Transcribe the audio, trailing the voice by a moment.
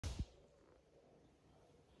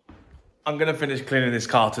I'm gonna finish cleaning this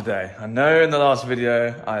car today. I know in the last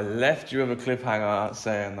video, I left you with a cliffhanger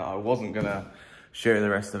saying that I wasn't gonna show you the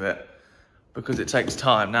rest of it because it takes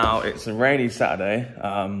time. Now, it's a rainy Saturday.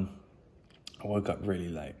 I woke up really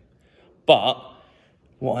late. But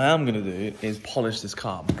what I am gonna do is polish this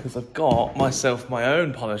car because I've got myself my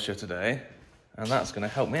own polisher today and that's gonna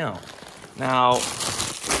help me out. Now,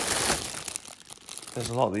 there's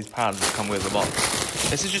a lot of these pads that come with the box.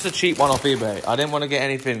 This is just a cheap one off eBay. I didn't want to get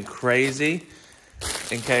anything crazy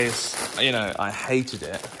in case, you know, I hated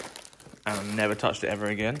it and I never touched it ever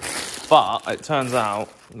again. But it turns out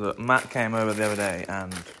that Matt came over the other day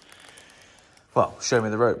and, well, showed me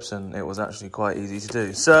the ropes and it was actually quite easy to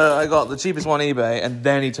do. So I got the cheapest one on eBay and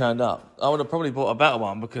then he turned up. I would have probably bought a better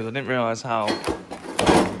one because I didn't realise how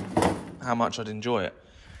much I'd enjoy it.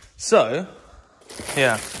 So,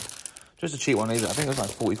 yeah, just a cheap one either. I think it was like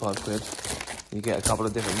 45 quid. You get a couple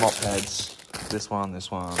of different mop heads. This one,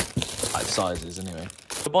 like sizes anyway.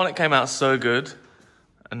 The bonnet came out so good,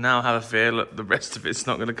 and now I have a fear that the rest of it's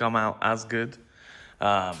not going to come out as good.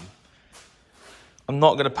 I'm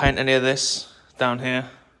not going to paint any of this down here.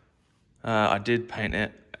 I did paint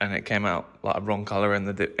it, and it came out like a wrong colour in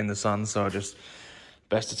the sun, so I just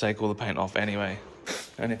best to take all the paint off anyway.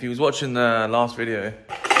 And if you was watching the last video,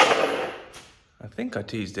 I think I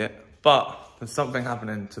teased it, but there's something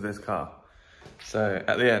happening to this car. So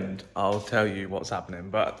at the end, I'll tell you what's happening.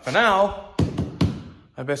 But for now,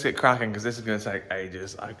 I best get cracking because this is going to take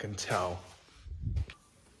ages, I can tell.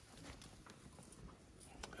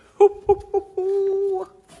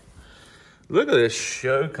 Look at this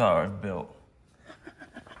show car I've built.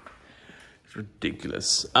 It's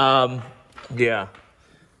ridiculous. Yeah.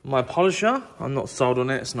 My polisher, I'm not sold on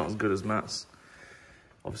it. It's not as good as Matt's.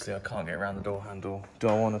 Obviously, I can't get around the door handle. Do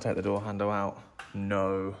I want to take the door handle out?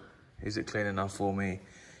 No. Is it clean enough for me?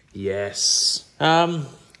 Yes. Yeah,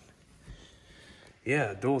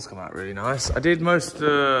 the doors come out really nice. I did most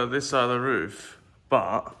this side of the roof,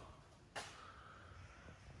 but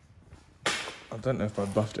I don't know if I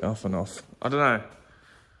buffed it off enough. I don't know.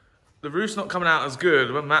 The roof's not coming out as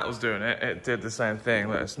good. When Matt was doing it, it did the same thing,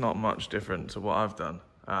 but it's not much different to what I've done.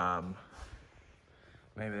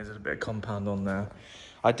 Maybe there's a bit of compound on there.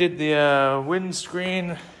 I did the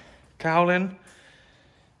windscreen cowling.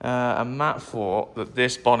 And Matt thought that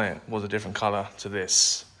this bonnet was a different colour to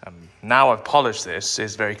this. Now I've polished this,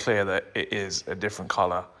 it's very clear that it is a different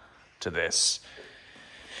colour to this.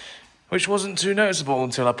 Which wasn't too noticeable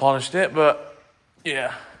until I polished it, but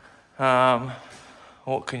yeah.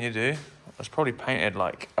 What can you do? It was probably painted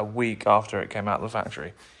like a week after it came out of the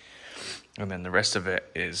factory. And then the rest of it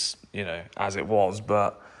is, you know, as it was,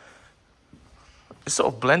 but it's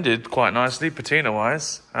sort of blended quite nicely,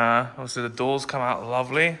 patina-wise. Obviously, the doors come out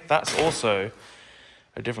lovely. That's also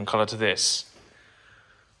a different colour to this.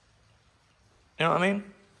 You know what I mean?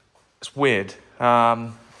 It's weird.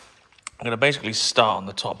 I'm going to basically start on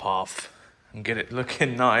the top half and get it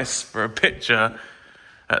looking nice for a picture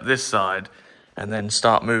at this side, and then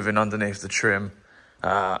start moving underneath the trim,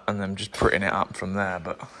 and then just putting it up from there.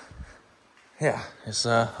 But yeah, it's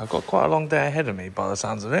I've got quite a long day ahead of me by the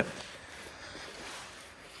sounds of it.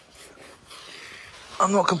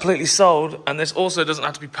 I'm not completely sold, and this also doesn't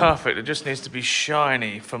have to be perfect. It just needs to be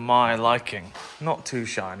shiny for my liking. Not too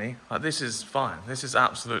shiny. Like, this is fine. This is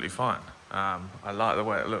absolutely fine. I like the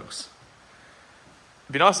way it looks.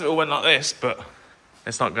 It'd be nice if it all went like this, but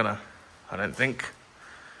it's not gonna, I don't think.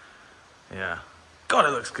 Yeah. God, it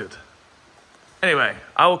looks good. Anyway,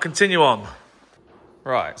 I will continue on.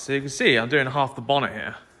 Right, so you can see I'm doing half the bonnet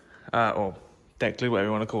here. Or deck glue, whatever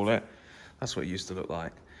you want to call it. That's what it used to look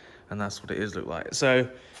like. And that's what it is look like. So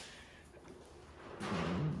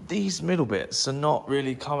these middle bits are not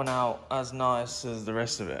really coming out as nice as the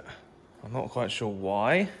rest of it. I'm not quite sure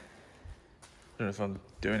why. I don't know if I'm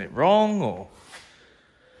doing it wrong or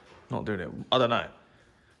not doing it. I don't know.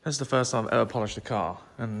 That's the first time I've ever polished a car.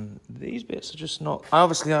 And these bits are just not...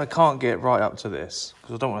 Obviously, I can't get right up to this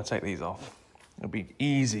because I don't want to take these off. It would be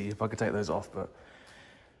easy if I could take those off, but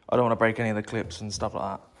I don't want to break any of the clips and stuff like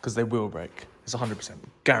that because they will break. It's 100%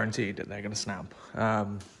 guaranteed that they're going to snap.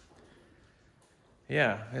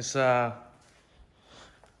 Yeah, it's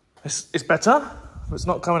better, but it's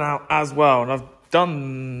not coming out as well. And I've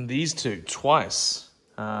done these two twice.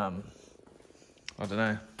 I don't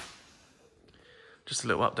know. Just a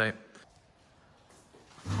little update.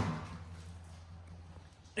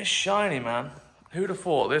 It's shiny, man. Who'd have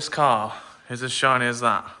thought this car is as shiny as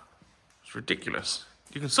that? It's ridiculous.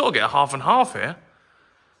 You can sort of get a half and half here.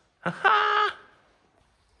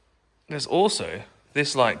 There's also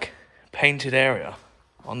this like painted area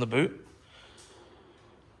on the boot.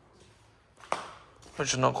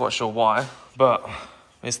 which I'm not quite sure why, but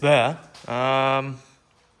it's there.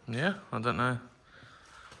 Yeah, I don't know.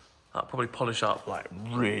 I'll probably polish up like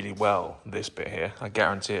really well this bit here, I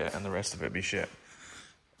guarantee it, and the rest of it be shit.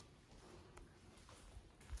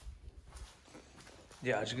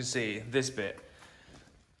 Yeah, as you can see, this bit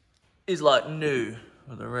is like new,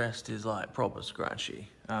 but the rest is like proper scratchy.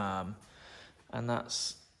 And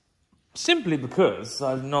that's simply because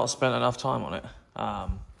I've not spent enough time on it.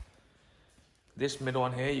 This middle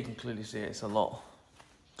one here, you can clearly see it's a lot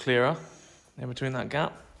clearer in between that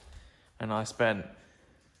gap. And I spent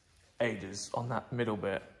ages on that middle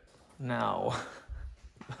bit. Now,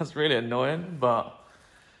 that's really annoying, but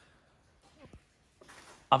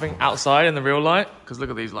I think outside in the real light, because look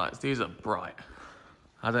at these lights, these are bright.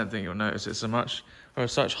 I don't think you'll notice it so much.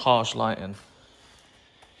 There's such harsh lighting.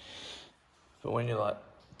 But when you're like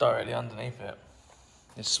directly underneath it,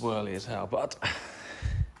 it's swirly as hell. But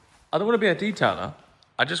I don't want to be a detailer.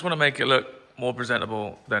 I just want to make it look more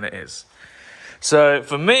presentable than it is. So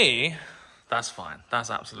for me, that's fine. That's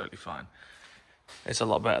absolutely fine. It's a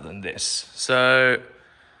lot better than this. So,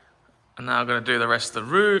 and now I'm going to do the rest of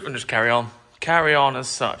the roof and just carry on. Carry on as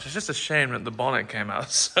such. It's just a shame that the bonnet came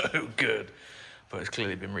out so good, but it's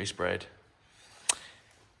clearly been resprayed.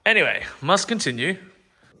 Anyway, must continue.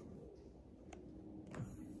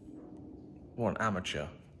 What an amateur.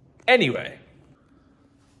 Anyway,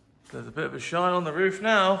 there's a bit of a shine on the roof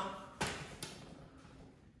now.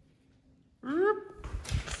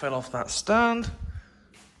 Fell off that stand.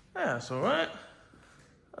 Yeah, that's all right.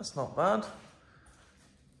 That's not bad.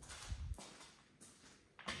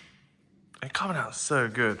 They're coming out so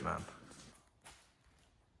good, man.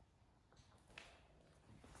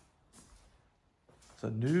 It's a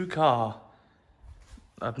new car.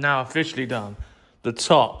 I've now officially done the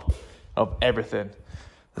top of everything.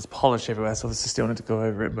 There's polish everywhere, so obviously still need to go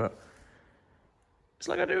over it, but it's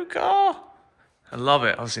like a new car. I love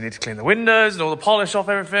it. Obviously need to clean the windows and all the polish off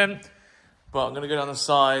everything, but I'm gonna go down the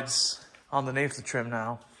sides underneath the trim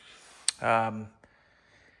now.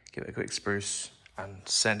 Give it a quick spruce and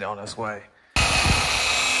send it on its way.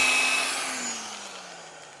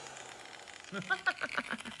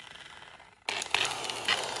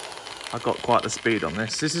 I got quite the speed on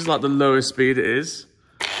this. This is like the lowest speed it is.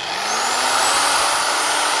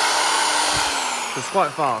 It's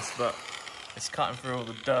quite fast, but it's cutting through all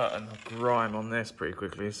the dirt and grime on this pretty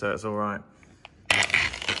quickly, so it's all right.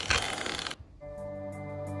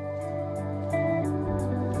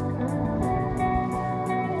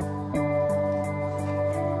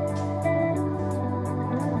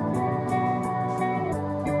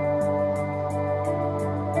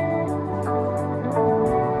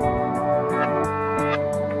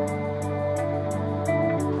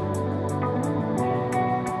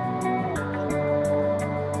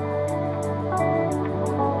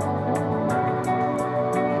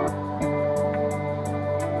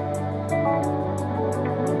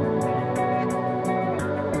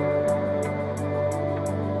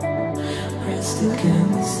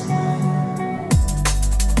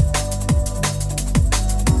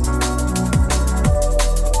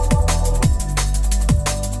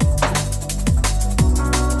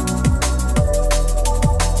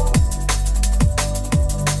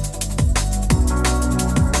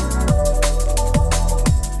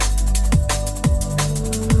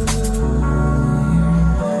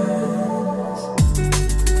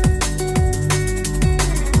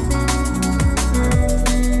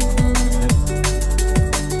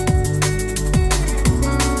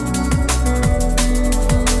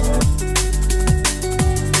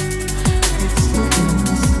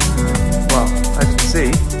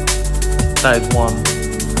 That is one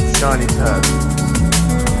shiny turd.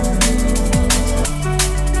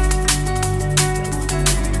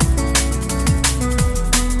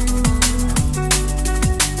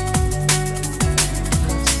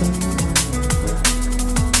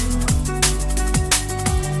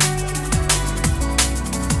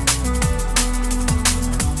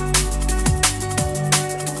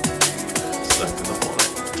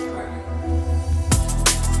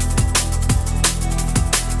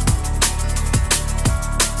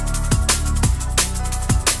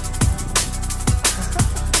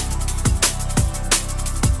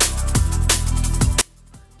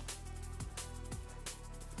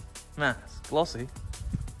 Man, it's glossy.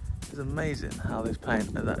 It's amazing how this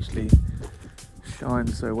paint has actually shined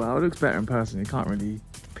so well. It looks better in person. You can't really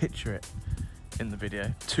picture it in the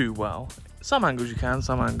video too well. Some angles you can,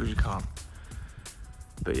 some angles you can't.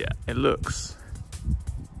 But yeah, it looks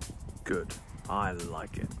good. I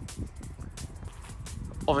like it.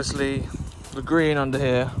 Obviously, the green under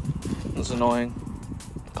here, that's annoying.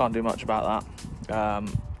 Can't do much about that.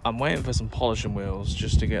 I'm waiting for some polishing wheels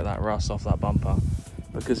just to get that rust off that bumper,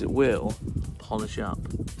 because it will polish up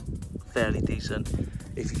fairly decent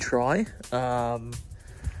if you try. And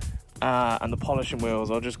the polishing wheels,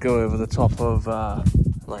 I'll just go over the top of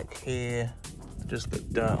like here, just the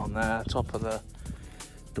dirt on there, top of the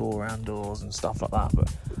door handles and stuff like that. But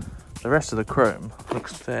the rest of the chrome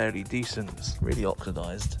looks fairly decent. It's really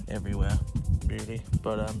oxidized everywhere, really.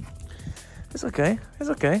 But it's okay. It's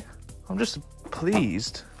okay. I'm just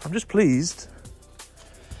pleased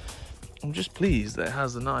that it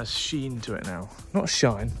has a nice sheen to it now. Not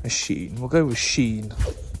shine, a sheen. We'll go with sheen.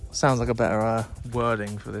 Sounds like a better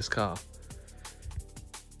wording for this car.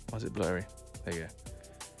 Why is it blurry? There you go.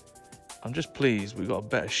 I'm just pleased we've got a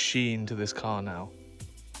better sheen to this car now.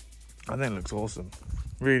 I think it looks awesome.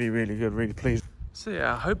 Really, really good, really pleased. So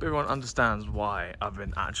yeah, I hope everyone understands why I've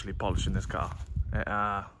been actually polishing this car.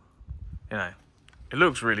 You know, it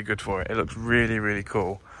looks really good for it. It looks really, really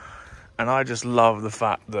cool. And I just love the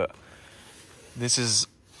fact that this is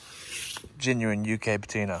genuine UK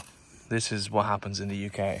patina. This is what happens in the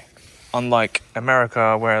UK. Unlike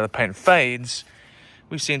America, where the paint fades,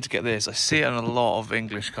 we seem to get this. I see it in a lot of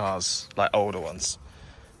English cars, like older ones.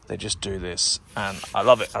 They just do this, and I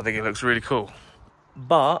love it. I think it looks really cool.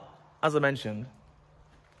 But, as I mentioned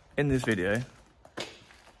in this video,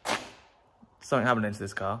 something happened to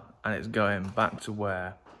this car, and it's going back to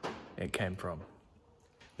where it came from.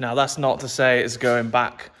 Now, that's not to say it's going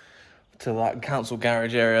back to that council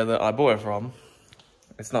garage area that I bought it from.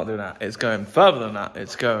 It's not doing that. It's going further than that.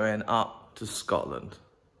 It's going up to Scotland.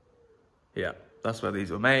 Yeah, that's where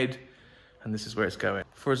these were made, and this is where it's going.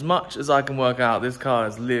 For as much as I can work out, this car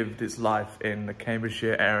has lived its life in the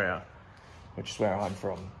Cambridgeshire area, which is where I'm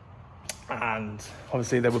from. And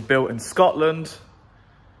obviously they were built in Scotland,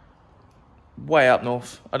 way up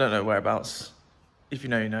north. I don't know whereabouts. If you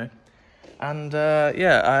know, you know. And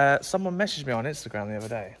someone messaged me on Instagram the other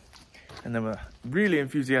day, and they were really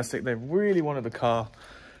enthusiastic. They really wanted the car.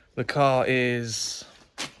 The car is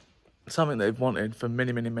something they've wanted for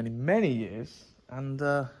many, many, many, many years. And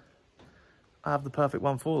I have the perfect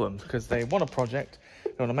one for them, because they want a project.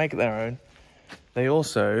 They want to make it their own. They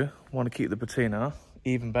also want to keep the patina,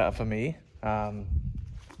 even better for me. And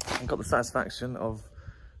got the satisfaction of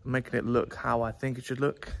making it look how I think it should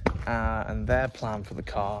look. And their plan for the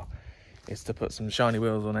car is to put some shiny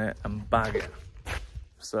wheels on it and bag it.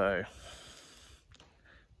 So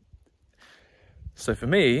for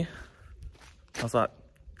me, I was like,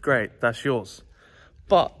 great, that's yours.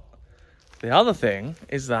 But the other thing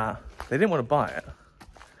is that they didn't want to buy it.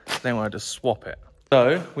 They wanted to swap it.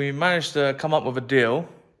 So we managed to come up with a deal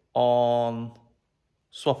on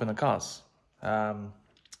swapping the cars.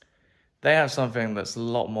 They have something that's a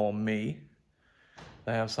lot more me.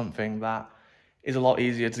 They have something that is a lot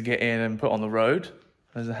easier to get in and put on the road.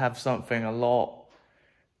 They have something a lot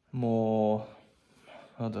more,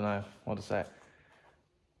 I don't know what to say,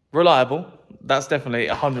 reliable. That's definitely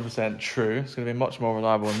 100% true. It's going to be much more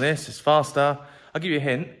reliable than this. It's faster. I'll give you a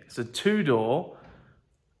hint. It's a two-door,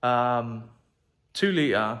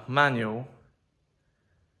 2-litre manual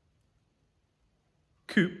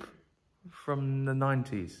coupe from the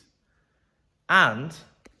 90s. And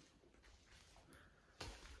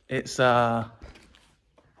it's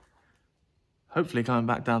hopefully coming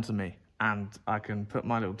back down to me, and I can put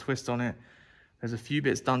my little twist on it. There's a few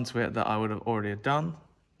bits done to it that I would have already done.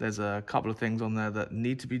 There's a couple of things on there that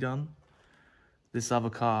need to be done. This other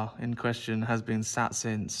car in question has been sat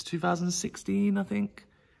since 2016, I think.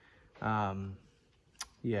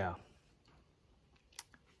 Yeah.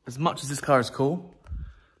 As much as this car is cool,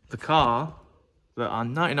 the car that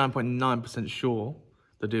I'm 99.9% sure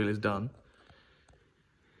the deal is done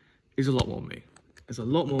is a lot more me. It's a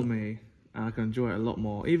lot more me, and I can enjoy it a lot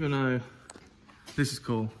more. Even though this is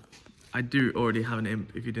cool, I do already have an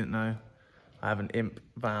Imp, if you didn't know. I have an Imp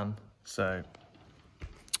van, so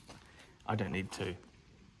I don't need two.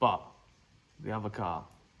 But the other car,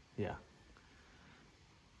 yeah.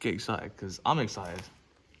 Get excited, because I'm excited.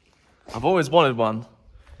 I've always wanted one.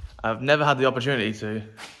 I've never had the opportunity to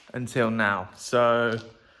until now. So,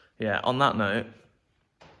 yeah, on that note,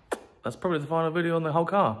 that's probably the final video on the whole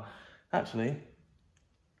car. Actually,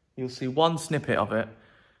 you'll see one snippet of it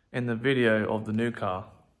in the video of the new car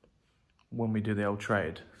when we do the old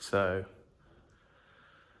trade. So,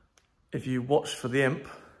 if you watch for the Imp,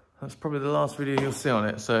 that's probably the last video you'll see on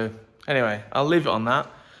it. So, anyway, I'll leave it on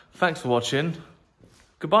that. Thanks for watching.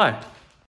 Goodbye.